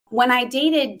when I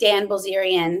dated Dan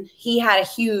Bilzerian, he had a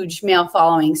huge male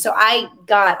following. So I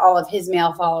got all of his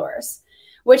male followers,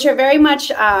 which are very much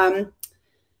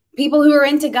people who are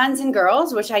into guns and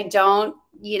girls, which I don't,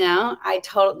 you know,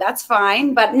 that's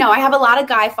fine. But no, I have a lot of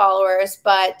guy followers,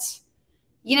 but,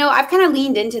 you know, I've kind of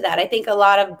leaned into that. I think a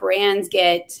lot of brands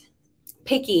get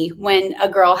picky when a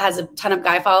girl has a ton of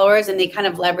guy followers, and they kind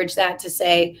of leverage that to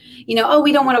say, you know, oh,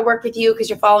 we don't want to work with you because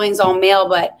your following's all male.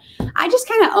 But I just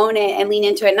kind of own it and lean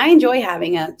into it. And I enjoy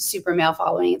having a super male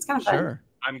following. It's kind of fun. Sure.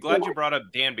 I'm glad you brought up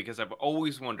Dan, because I've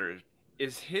always wondered,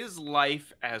 is his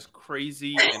life as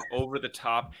crazy and over the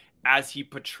top as he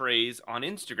portrays on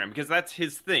Instagram? Because that's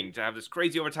his thing, to have this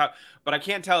crazy over top. But I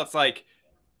can't tell. It's like,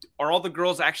 are all the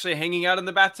girls actually hanging out in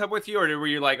the bathtub with you? Or were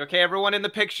you like, okay, everyone in the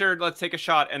picture, let's take a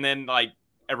shot, and then like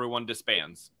everyone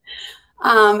disbands?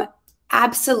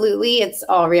 Absolutely. It's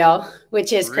all real,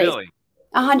 which is really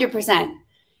crazy. 100%.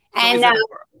 And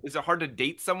is it hard to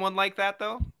date someone like that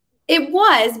though? It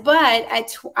was, but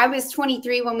I was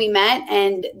 23 when we met,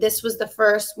 and this was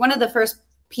one of the first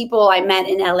people I met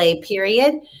in LA,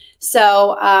 period.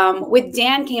 So with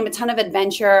Dan came a ton of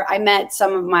adventure. I met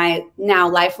some of my now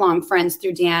lifelong friends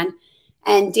through Dan,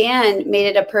 and Dan made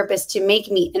it a purpose to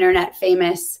make me internet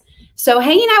famous. So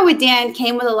hanging out with Dan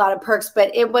came with a lot of perks,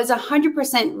 but it was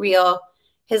 100% real.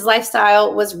 His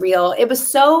lifestyle was real. It was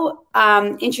so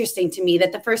interesting to me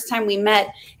that the first time we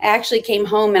met, I actually came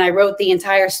home and I wrote the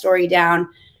entire story down.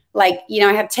 Like, you know,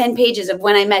 I have 10 pages of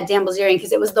when I met Dan Bilzerian,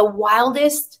 because it was the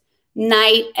wildest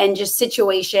night and just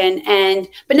situation.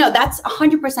 But no, that's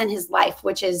 100% his life,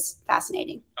 which is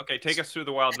fascinating. Okay, take us through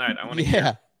the wild night. I want to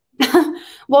hear.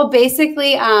 Well,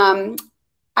 basically,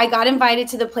 I got invited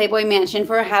to the Playboy Mansion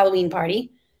for a Halloween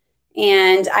party.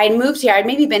 And I moved here. I'd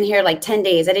maybe been here like 10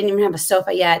 days. I didn't even have a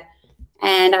sofa yet.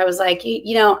 And I was like,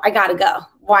 you know, I got to go.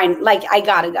 Why? Like, I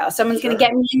got to go. Someone's going to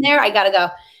get me in there. I got to go.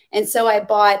 And so I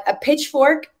bought a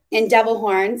pitchfork and devil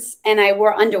horns, and I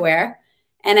wore underwear.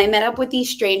 And I met up with these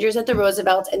strangers at the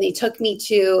Roosevelt, and they took me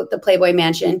to the Playboy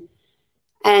Mansion.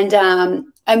 And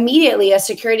immediately a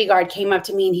security guard came up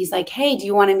to me, and he's like, hey, do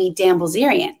you want to meet Dan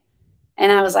Bilzerian?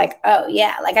 And I was like, oh,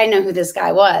 yeah. Like, I know who this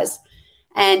guy was.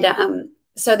 And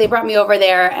so they brought me over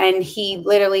there, and he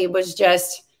literally was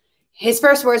just, his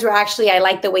first words were actually, I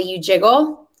like the way you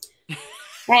jiggle.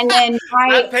 And then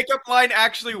that pickup line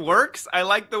actually works. I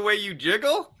like the way you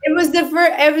jiggle. It was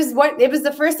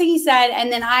the first thing he said.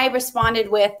 And then I responded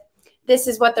with, this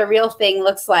is what the real thing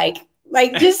looks like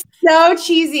just so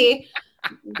cheesy.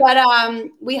 But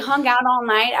we hung out all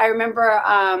night. I remember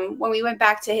when we went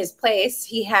back to his place,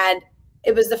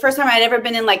 it was the first time I'd ever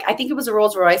been in, like, I think it was a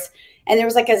Rolls Royce, and there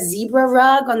was like a zebra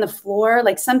rug on the floor,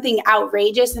 like something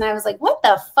outrageous. And I was like, what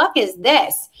the fuck is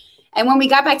this? And when we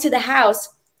got back to the house,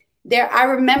 I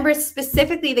remember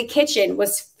specifically the kitchen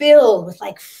was filled with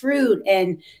like fruit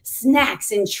and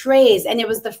snacks and trays. And it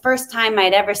was the first time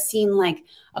I'd ever seen like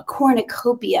a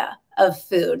cornucopia of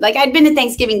food. Like, I'd been to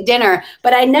Thanksgiving dinner,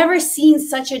 but I'd never seen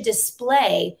such a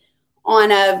display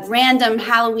on a random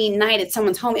Halloween night at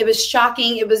someone's home. It was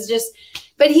shocking. It was just,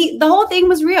 but the whole thing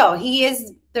was real. He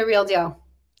is the real deal.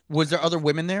 Was there other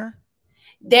women there?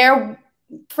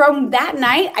 From that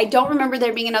night, I don't remember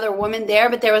there being another woman there,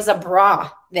 but there was a bra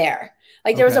there.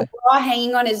 Like, there was a bra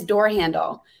hanging on his door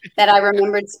handle that I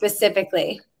remembered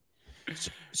specifically.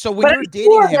 So when you were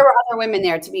dating him, there were other women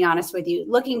there, to be honest with you.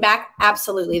 Looking back,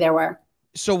 absolutely there were.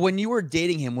 So when you were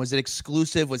dating him, was it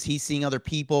exclusive? Was he seeing other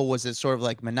people? Was it sort of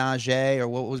like menage, or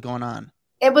what was going on?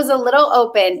 It was a little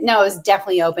open. No, it was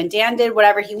definitely open. Dan did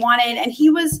whatever he wanted. And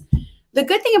the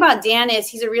good thing about Dan is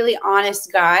he's a really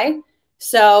honest guy.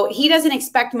 So he doesn't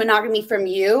expect monogamy from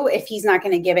you if he's not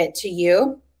going to give it to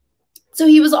you. So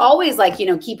he was always like, you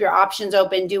know, keep your options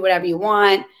open, do whatever you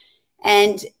want.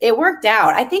 And it worked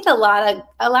out. I think a lot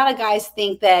of guys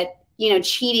think that, you know,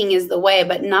 cheating is the way,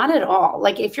 but not at all.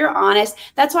 Like, if you're honest,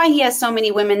 that's why he has so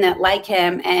many women that like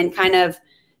him and kind of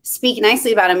speak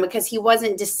nicely about him, because he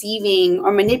wasn't deceiving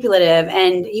or manipulative,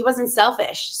 and he wasn't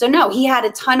selfish. So no, he had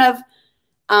a ton of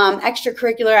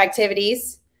extracurricular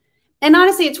activities. And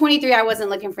honestly, at 23, I wasn't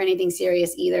looking for anything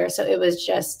serious either. So it was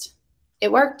just,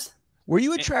 it worked. Were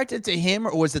you attracted to him,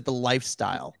 or was it the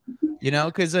lifestyle? You know,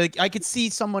 because I could see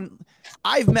someone,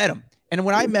 I've met him. And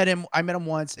when I met him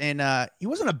once, and he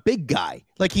wasn't a big guy.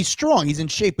 Like, he's strong, he's in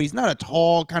shape, but he's not a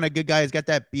tall kind of good guy. He's got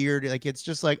that beard. Like, it's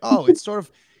just like, oh, it's sort of,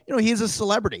 you know, he's a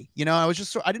celebrity. You know,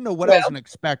 I didn't know what I was going to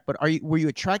expect. But were you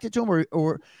attracted to him,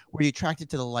 or were you attracted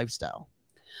to the lifestyle?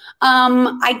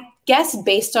 I guess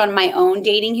based on my own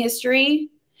dating history.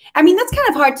 I mean, that's kind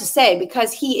of hard to say,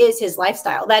 because he is his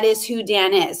lifestyle. That is who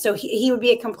Dan is. So he would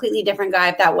be a completely different guy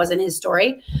if that wasn't his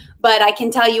story. But I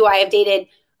can tell you, I have dated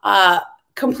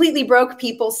completely broke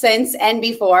people since and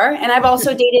before. And I've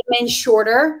also dated men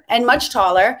shorter and much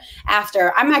taller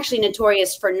after. I'm actually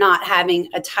notorious for not having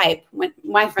a type. When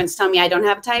my friends tell me I don't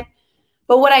have a type.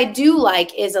 But what I do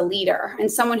like is a leader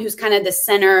and someone who's kind of the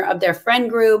center of their friend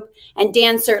group. And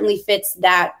Dan certainly fits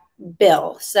that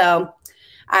bill. So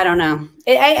I don't know.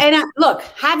 Look,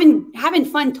 having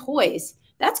fun toys,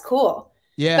 that's cool.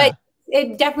 Yeah. But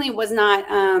it definitely was not,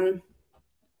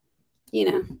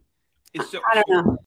 you know, I don't know.